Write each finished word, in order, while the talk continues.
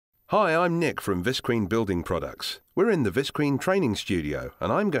Hi, I'm Nick from Visqueen Building Products. We're in the Visqueen training studio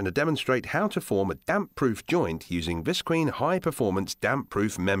and I'm going to demonstrate how to form a damp-proof joint using Visqueen High Performance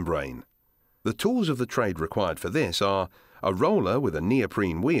Damp-Proof Membrane. The tools of the trade required for this are a roller with a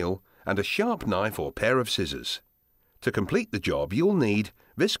neoprene wheel and a sharp knife or pair of scissors. To complete the job, you'll need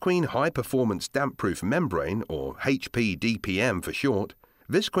Visqueen High Performance Damp-Proof Membrane, or HP DPM for short,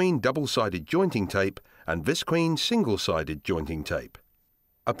 Visqueen double-sided jointing tape and Visqueen single-sided jointing tape.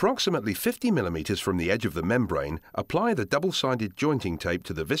 Approximately 50 mm from the edge of the membrane, apply the double-sided jointing tape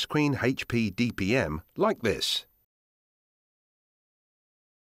to the Visqueen HP DPM like this.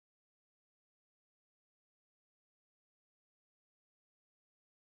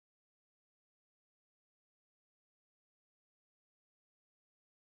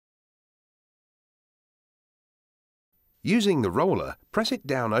 Using the roller, press it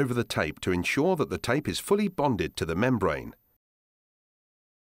down over the tape to ensure that the tape is fully bonded to the membrane.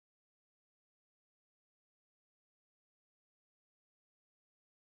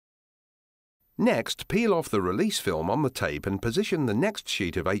 Next, peel off the release film on the tape and position the next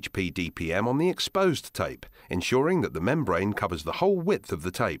sheet of HP DPM on the exposed tape, ensuring that the membrane covers the whole width of the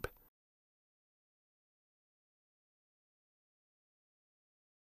tape.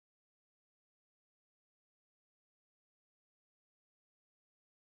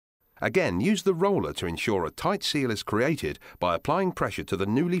 Again, use the roller to ensure a tight seal is created by applying pressure to the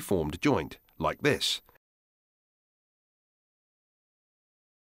newly formed joint, like this.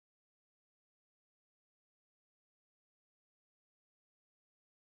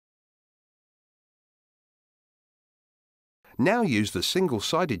 Now use the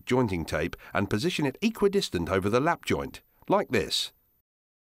single-sided jointing tape and position it equidistant over the lap joint, like this.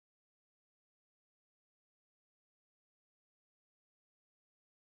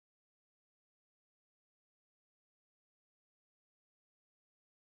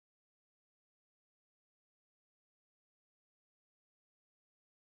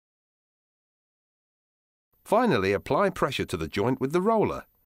 Finally, apply pressure to the joint with the roller.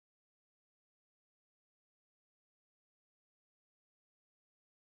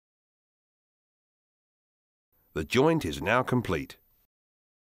 The joint is now complete.